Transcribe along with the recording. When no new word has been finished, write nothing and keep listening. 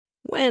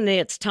When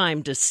it's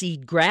time to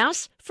seed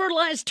grass,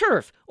 fertilize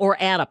turf, or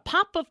add a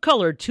pop of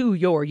color to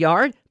your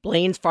yard,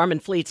 Blaine's Farm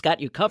and Fleet's got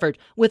you covered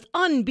with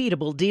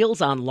unbeatable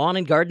deals on lawn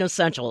and garden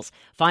essentials.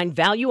 Find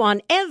value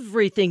on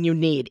everything you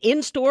need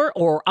in-store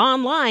or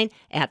online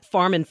at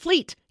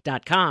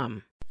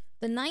farmandfleet.com.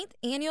 The 9th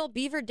Annual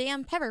Beaver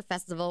Dam Pepper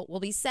Festival will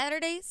be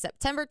Saturday,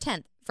 September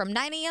 10th from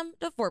 9 a.m.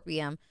 to 4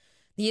 p.m.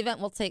 The event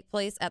will take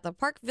place at the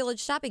Park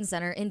Village Shopping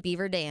Center in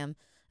Beaver Dam.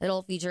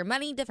 It'll feature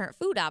many different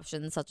food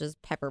options such as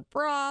pepper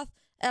broth,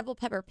 apple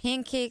pepper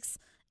pancakes,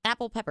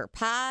 apple pepper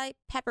pie,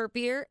 pepper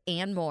beer,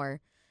 and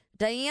more.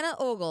 Diana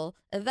Ogle,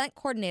 event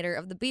coordinator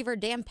of the Beaver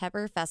Dam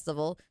Pepper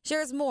Festival,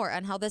 shares more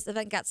on how this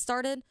event got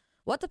started,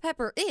 what the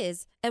pepper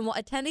is, and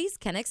what attendees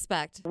can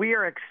expect. We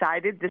are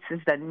excited. This is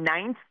the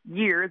 9th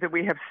year that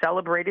we have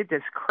celebrated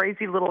this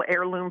crazy little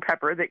heirloom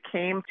pepper that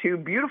came to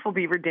beautiful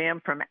Beaver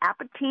Dam from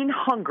Apatine,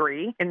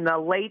 Hungary in the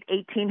late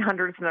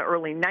 1800s and the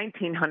early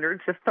 1900s.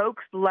 The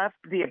folks left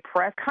the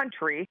oppressed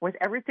country with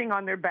everything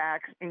on their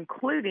backs,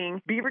 including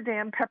Beaver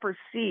Dam pepper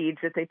seeds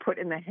that they put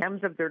in the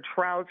hems of their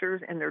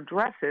trousers and their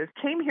dresses,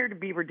 came here to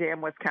Beaver Dam,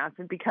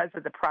 Wisconsin because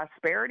of the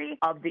prosperity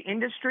of the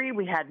industry.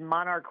 We had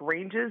Monarch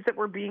ranges that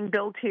were being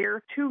built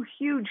here, 2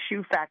 huge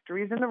shoe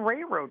factories, and the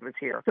railroad was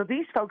here. So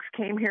these folks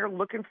came here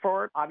looking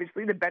for,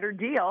 obviously, the better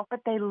deal, but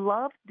they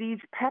loved these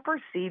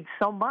pepper seeds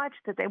so much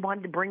that they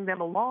wanted to bring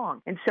them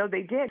along. And so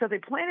they did. So they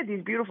planted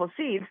these beautiful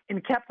seeds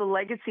and kept the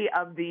legacy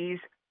of these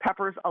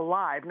peppers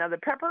alive. Now, the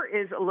pepper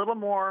is a little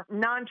more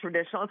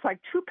non-traditional. It's like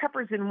 2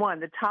 peppers in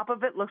one. The top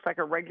of it looks like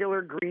a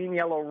regular green,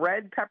 yellow,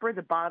 red pepper.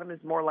 The bottom is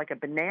more like a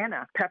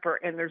banana pepper,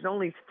 and there's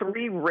only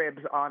 3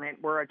 ribs on it,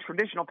 where a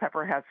traditional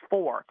pepper has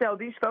 4. So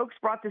these folks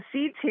brought the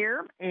seeds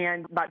here,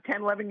 and about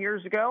 10, 11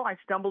 years ago, I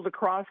stumbled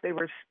across, they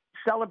were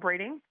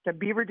celebrating the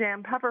Beaver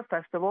Dam Pepper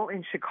Festival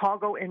in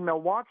Chicago and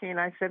Milwaukee, and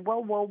I said, whoa,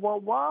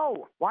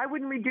 why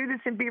wouldn't we do this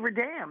in Beaver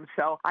Dam?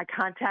 So I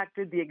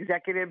contacted the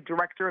executive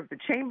director of the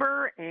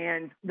chamber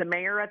and the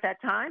mayor at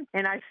that time,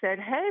 and I said,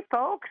 hey,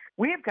 folks,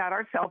 we have got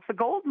ourselves a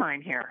gold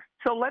mine here.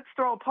 So let's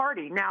throw a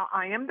party. Now,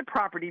 I am the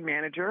property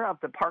manager of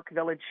the Park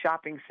Village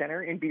Shopping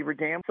Center in Beaver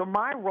Dam. So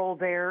my role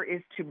there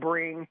is to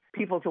bring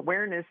people's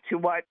awareness to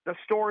what the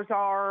stores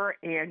are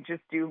and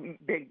just do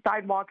big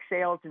sidewalk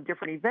sales and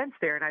different events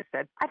there. And I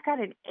said, I've got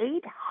an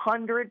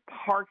 800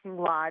 parking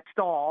lot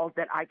stall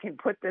that I can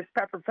put this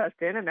Pepper Fest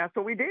in. And that's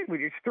what we did. We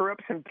just threw up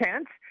some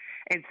tents.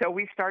 And so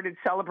we started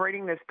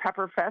celebrating this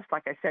Pepper Fest,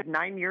 like I said,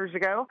 9 years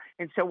ago.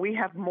 And so we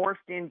have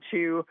morphed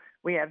into,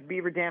 we have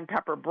Beaver Dam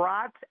pepper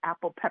brats,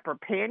 apple pepper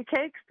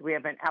pancakes. We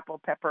have an apple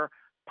pepper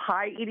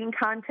pie eating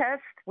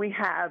contest. We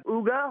have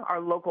Uga,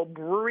 our local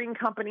brewing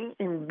company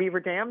in Beaver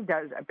Dam,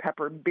 does a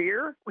pepper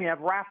beer. We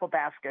have raffle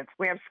baskets.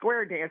 We have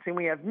square dancing.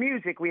 We have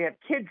music. We have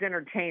kids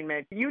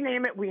entertainment. You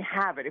name it, we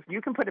have it. If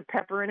you can put a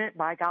pepper in it,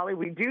 by golly,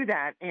 we do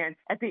that. And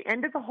at the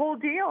end of the whole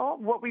deal,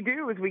 what we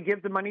do is we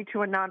give the money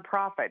to a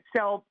nonprofit.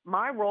 So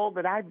my role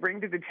that I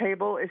bring to the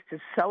table is to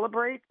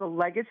celebrate the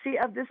legacy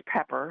of this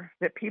pepper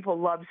that people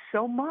love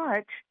so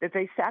much that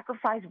they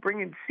sacrifice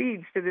bringing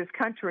seeds to this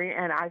country.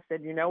 And I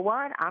said, you know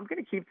what? I'm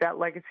going to keep that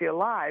legacy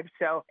alive.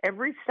 So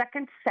every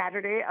second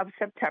Saturday of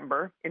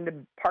September in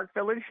the Park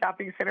Village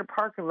Shopping Center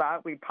parking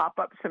lot, we pop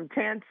up some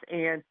tents.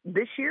 And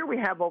this year we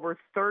have over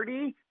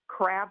 30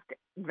 craft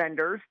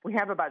vendors. We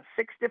have about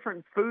 6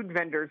 different food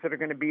vendors that are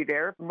going to be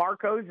there.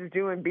 Marco's is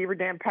doing Beaver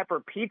Dam pepper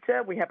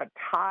pizza. We have a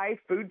Thai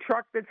food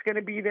truck that's going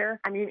to be there.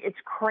 I mean, it's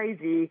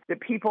crazy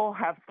that people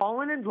have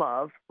fallen in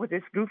love with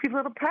this goofy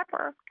little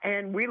pepper,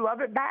 and we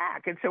love it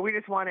back. And so we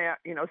just want to,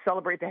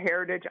 celebrate the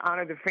heritage,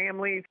 honor the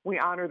families. We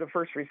honor the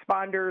first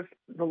responders,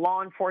 the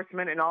law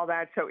enforcement, and all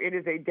that. So it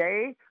is a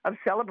day of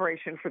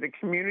celebration for the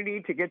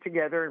community to get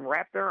together and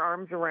wrap their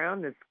arms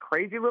around this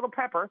crazy little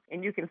pepper.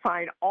 And you can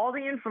find all the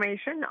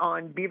information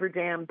on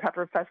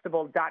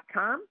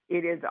BeaverDamPepperFestival.com.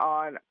 It is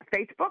on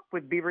Facebook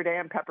with Beaver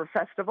Dam Pepper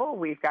Festival.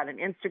 We've got an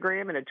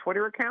Instagram and a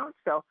Twitter account.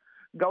 So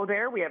go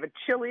there. We have a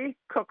chili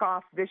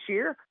cook-off this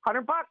year.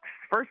 $100,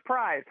 first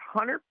prize,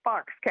 $100,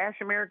 cash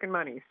American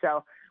money.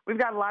 So we've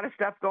got a lot of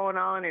stuff going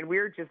on, and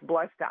we're just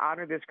blessed to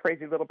honor this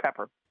crazy little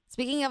pepper.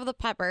 Speaking of the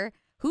pepper,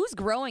 who's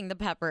growing the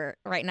pepper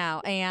right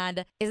now?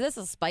 And is this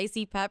a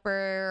spicy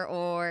pepper,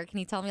 or can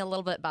you tell me a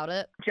little bit about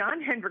it?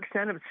 John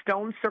Hendrickson of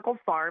Stone Circle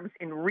Farms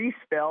in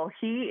Reeseville,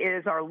 he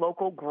is our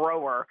local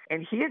grower,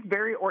 and he is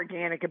very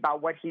organic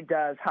about what he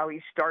does, how he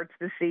starts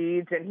the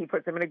seeds, and he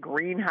puts them in a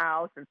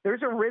greenhouse. And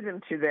there's a rhythm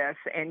to this,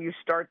 and you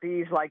start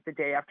these like the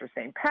day after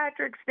St.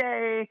 Patrick's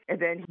Day, and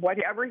then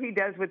whatever he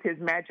does with his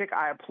magic,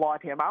 I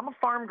applaud him. I'm a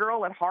farm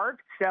girl at heart,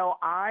 so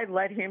I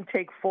let him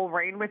take full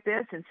reign with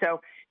this, and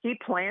so he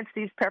plants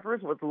these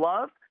peppers with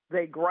love.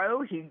 They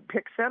grow, he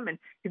picks them, and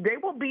they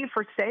will be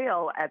for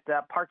sale at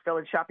the Park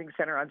Village Shopping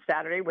Center on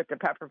Saturday with the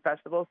Pepper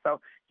Festival. So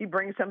he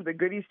brings some of the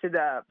goodies to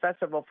the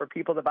festival for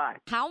people to buy.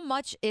 How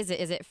much is it?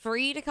 Is it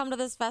free to come to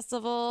this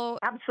festival?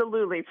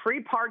 Absolutely.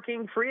 Free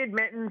parking, free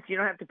admittance. You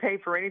don't have to pay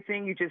for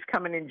anything. You just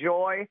come and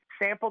enjoy.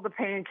 Sample the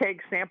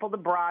pancakes, sample the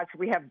brats.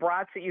 We have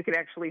brats that you can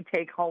actually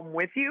take home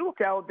with you.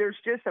 So there's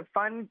just a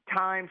fun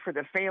time for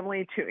the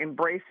family to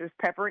embrace this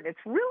pepper. And it's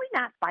really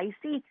not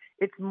spicy.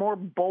 It's more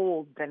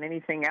bold than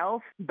anything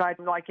else. But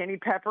like any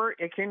pepper,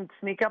 it can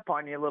sneak up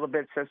on you a little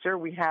bit, sister.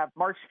 We have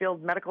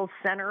Marshfield Medical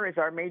Center as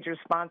our major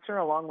sponsor,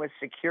 along with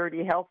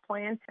Security Health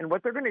Plan. And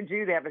what they're going to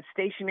do, they have a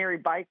stationary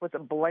bike with a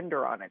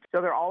blender on it.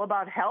 So they're all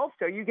about health.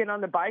 So you get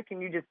on the bike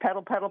and you just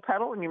pedal,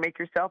 and you make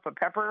yourself a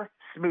pepper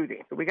smoothie.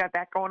 So we got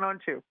that going on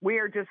too. We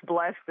are just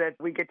blessed that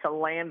we get to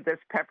land this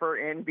pepper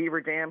in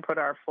Beaver Dam, put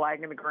our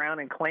flag in the ground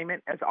and claim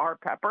it as our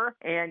pepper.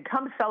 And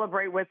come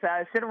celebrate with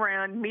us, sit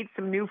around, meet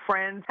some new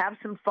friends, have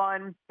some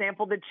fun,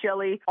 sample the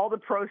chili. All the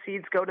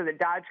proceeds go to the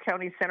Dodge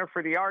County Center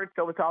for the Arts.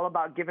 So it's all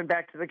about giving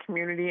back to the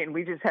community, and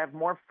we just have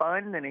more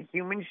fun than a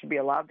human should be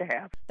allowed to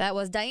have. That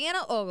was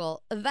Diana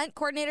Ogle, event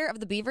coordinator of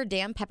the Beaver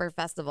Dam Pepper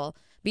Festival.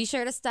 Be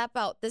sure to step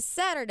out this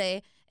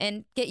Saturday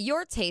and get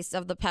your taste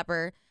of the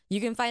pepper.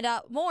 You can find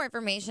out more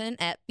information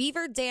at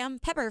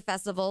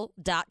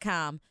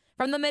beaverdampepperfestival.com.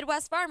 From the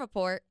Midwest Farm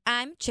Report,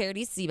 I'm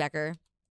Charity Seebecker.